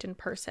connect in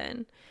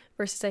person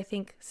versus, I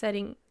think,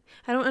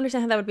 I don't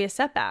understand how that would be a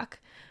setback.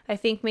 I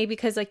think maybe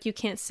because like you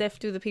can't sift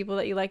through the people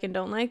that you like and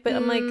don't like, but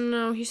I'm like,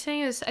 no, I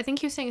think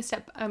he was saying a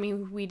step. I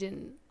mean, we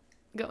didn't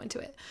go into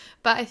it,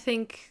 but I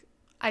think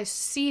I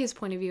see his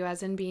point of view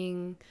as in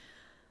being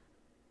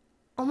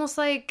almost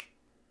like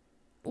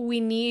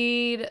we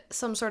need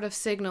some sort of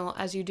signal,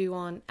 as you do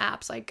on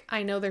apps. Like,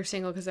 I know they're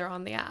single because they're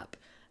on the app,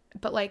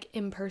 but like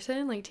in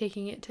person, like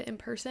taking it to in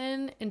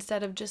person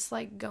instead of just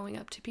like going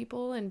up to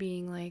people and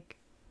being like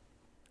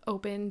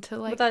open to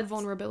like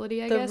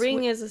vulnerability, I guess. The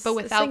ring is a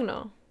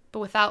signal. But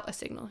without a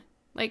signal.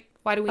 Like,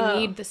 why do we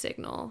need the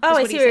signal? Oh,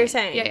 I see what you're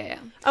saying. Yeah.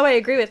 Oh, I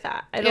agree with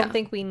that. I don't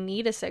think we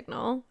need a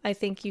signal. I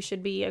think you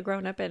should be a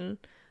grown-up and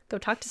go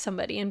talk to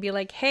somebody and be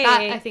like, hey,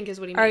 that, I think,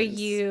 is what he means.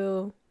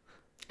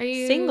 Are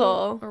you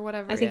single? Or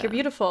whatever. I think you're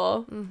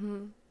beautiful.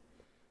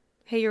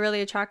 Hey, you're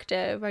really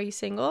attractive. Are you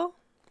single?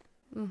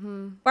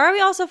 Why are we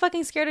all so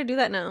fucking scared to do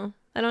that now?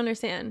 I don't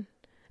understand.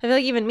 I feel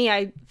like even me,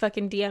 I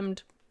fucking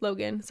DM'd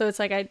Logan. So it's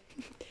like I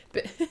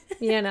didn't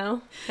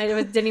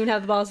even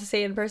have the balls to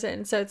say it in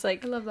person. So it's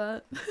like, I love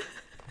that.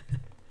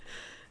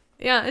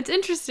 Yeah, it's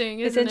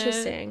interesting, isn't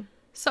it?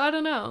 So I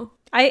don't know.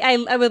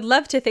 I would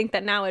love to think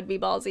that now it'd be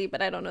ballsy,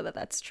 but I don't know that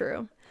that's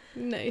true.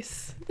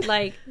 Nice.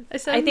 Like,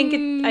 I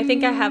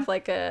think I have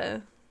like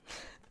a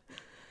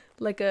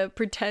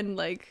pretend,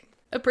 like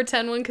a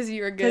pretend one because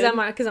you're good.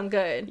 Because I'm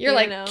good. You're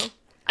like,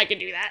 I could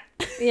do that.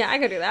 Yeah, I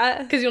could do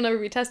that. Because you'll never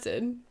be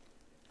tested.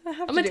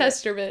 I'm gonna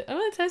test her a bit. I'm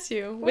gonna test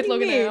you with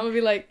Logan. I'm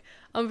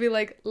gonna be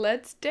like,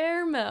 let's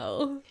dare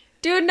Mel.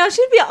 Dude, no,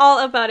 she'd be all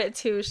about it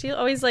too. She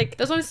always like.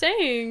 That's what I'm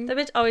saying. That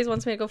bitch always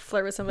wants me to go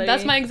flirt with somebody.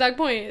 That's my exact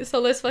point. So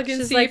let's fucking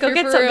She's see like, if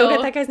you're for real. Go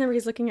get that guy's number.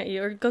 He's looking at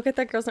you, or go get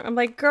that girl's number. I'm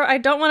like, girl, I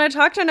don't want to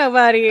talk to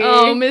nobody.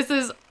 Oh,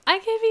 Mrs. I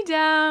could be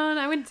down.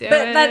 I would do it.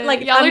 That,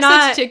 like, y'all are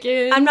such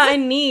chickens. I'm not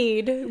in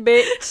need,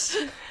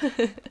 bitch.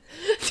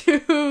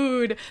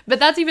 Dude, but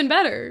that's even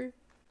better.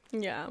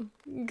 Yeah,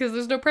 because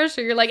there's no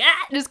pressure. You're like,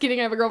 just kidding.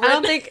 I have a girlfriend.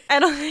 I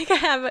don't think I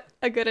have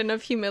a good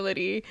enough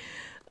humility.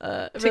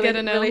 To get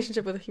a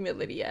relationship with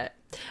humility yet.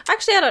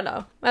 Actually, I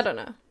don't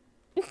know.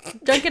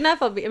 Drunk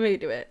enough, I'll maybe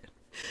do it.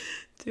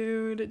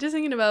 Dude, just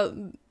thinking about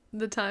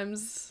the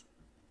times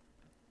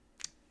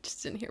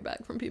just didn't hear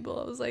back from people.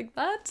 I was like,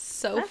 that's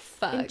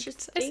fucked.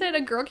 I said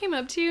a girl came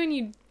up to you and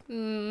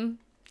you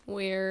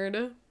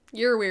weird.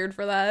 You're weird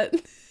for that.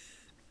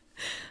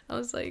 I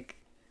was like,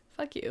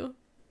 fuck you.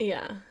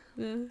 Yeah.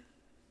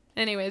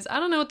 Anyways, I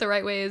don't know what the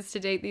right way is to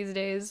date these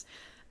days.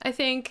 I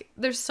think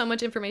there's so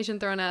much information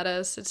thrown at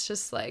us. It's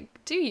just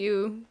like, do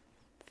you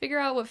figure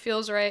out what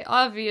feels right?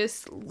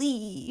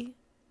 Obviously,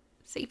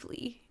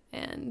 safely,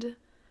 and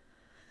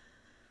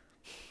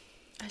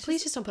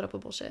please just don't put up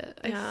with bullshit.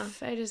 Yeah.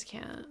 I just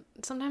can't.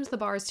 Sometimes the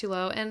bar is too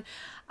low. And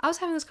I was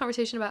having this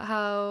conversation about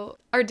how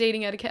our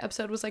dating etiquette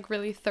episode was like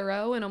really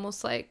thorough and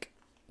almost like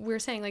we were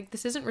saying like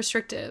this isn't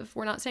restrictive.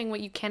 We're not saying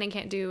what you can and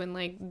can't do and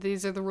like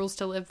these are the rules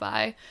to live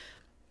by.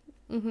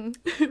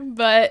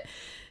 But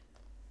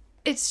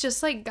it's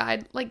just like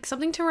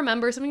something to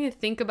remember, something to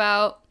think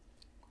about.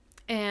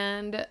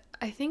 And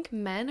I think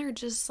men are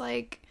just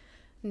like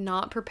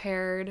not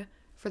prepared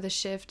for the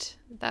shift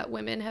that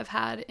women have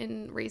had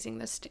in raising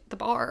the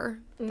bar,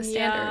 the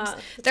standards.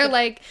 They're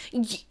like,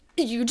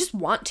 you just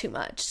want too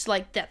much,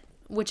 like that,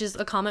 which is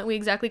a comment we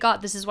exactly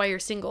got. This is why you're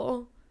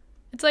single.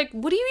 It's like,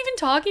 what are you even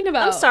talking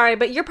about? I'm sorry,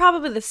 but you're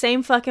probably the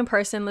same fucking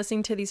person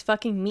listening to these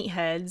fucking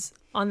meatheads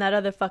on that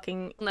other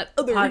fucking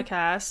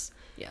podcast.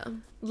 Yeah.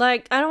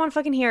 Like, I don't want to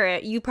fucking hear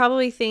it. You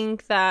probably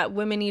think that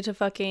women need to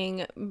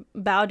fucking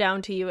bow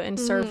down to you and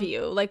serve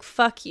you. Like,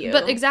 fuck you.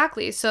 But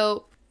exactly.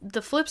 So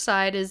the flip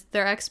side is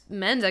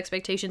men's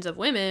expectations of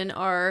women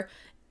are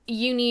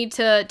you need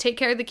to take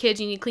care of the kids,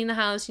 you need to clean the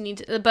house, you need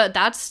to, but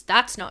that's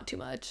not too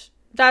much.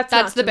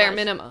 That's the bare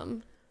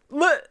minimum.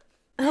 What?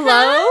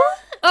 Hello?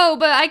 Oh,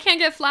 but I can't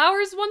get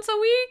flowers once a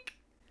week?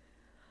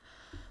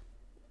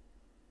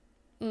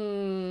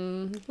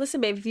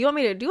 Listen, babe, if you want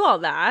me to do all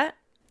that,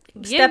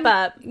 step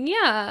up.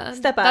 Yeah.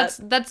 Step up.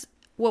 That's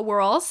what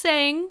we're all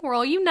saying. We're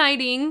all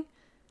uniting.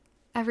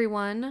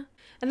 Everyone.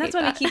 And that's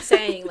what we keep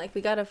saying. Like,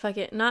 we gotta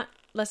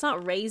let's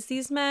not raise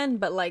these men,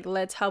 but like,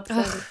 let's help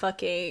them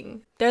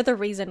fucking, they're the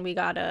reason we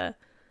gotta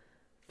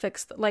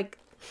fix,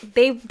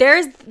 they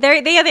are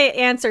the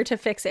answer to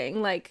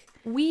fixing. Like,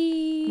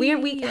 we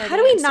how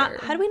do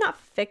we not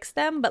fix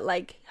them, but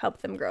like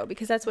help them grow?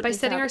 Because that's what by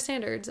setting our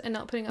standards and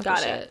not putting up with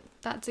shit.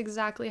 That's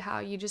exactly how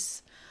you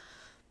just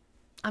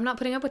I'm not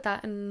putting up with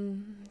that.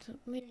 And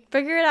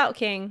figure it out,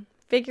 King.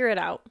 Figure it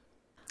out.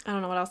 I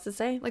don't know what else to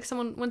say. Like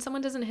when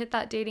someone doesn't hit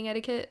that dating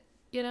etiquette,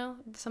 you know,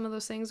 some of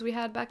those things we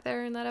had back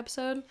there in that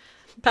episode.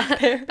 Back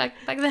there.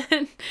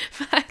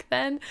 back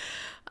then.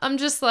 I'm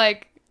just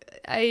like,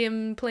 I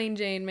am plain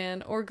Jane,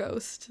 man, or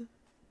ghost.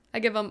 I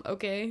give them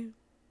okay.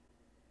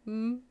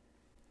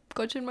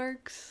 Question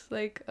marks.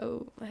 Like,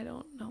 oh, I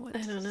don't know what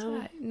I don't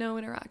know. say. No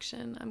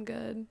interaction. I'm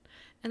good.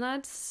 And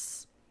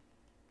that's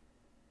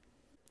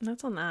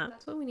on that.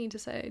 That's what we need to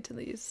say to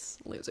these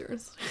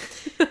losers.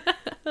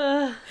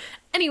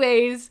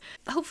 Anyways,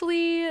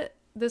 hopefully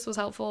this was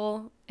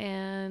helpful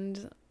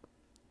and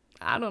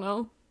I don't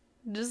know,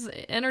 just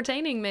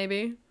entertaining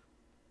maybe.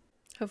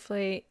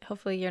 Hopefully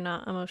you're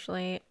not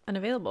emotionally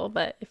unavailable,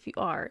 but if you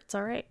are, it's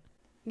all right.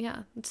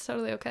 Yeah, it's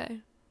totally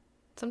okay.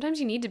 Sometimes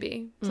you need to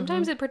be.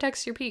 Sometimes it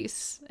protects your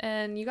peace,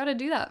 and you got to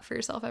do that for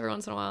yourself every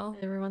once in a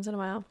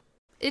while.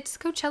 It's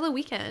Coachella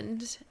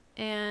weekend,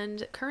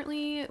 and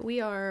currently we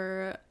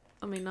are,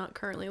 I mean, not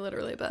currently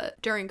literally, but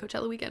during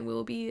Coachella weekend, we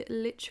will be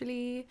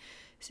literally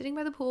sitting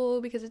by the pool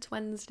because it's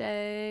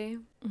Wednesday.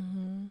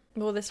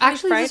 Well, this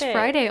is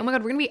Friday. Oh my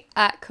God, we're going to be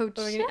at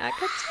Coachella.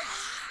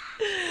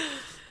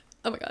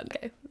 Oh my God,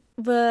 okay.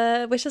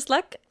 But wish us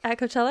luck at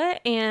Coachella,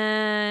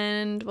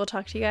 and we'll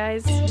talk to you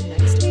guys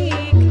next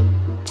week.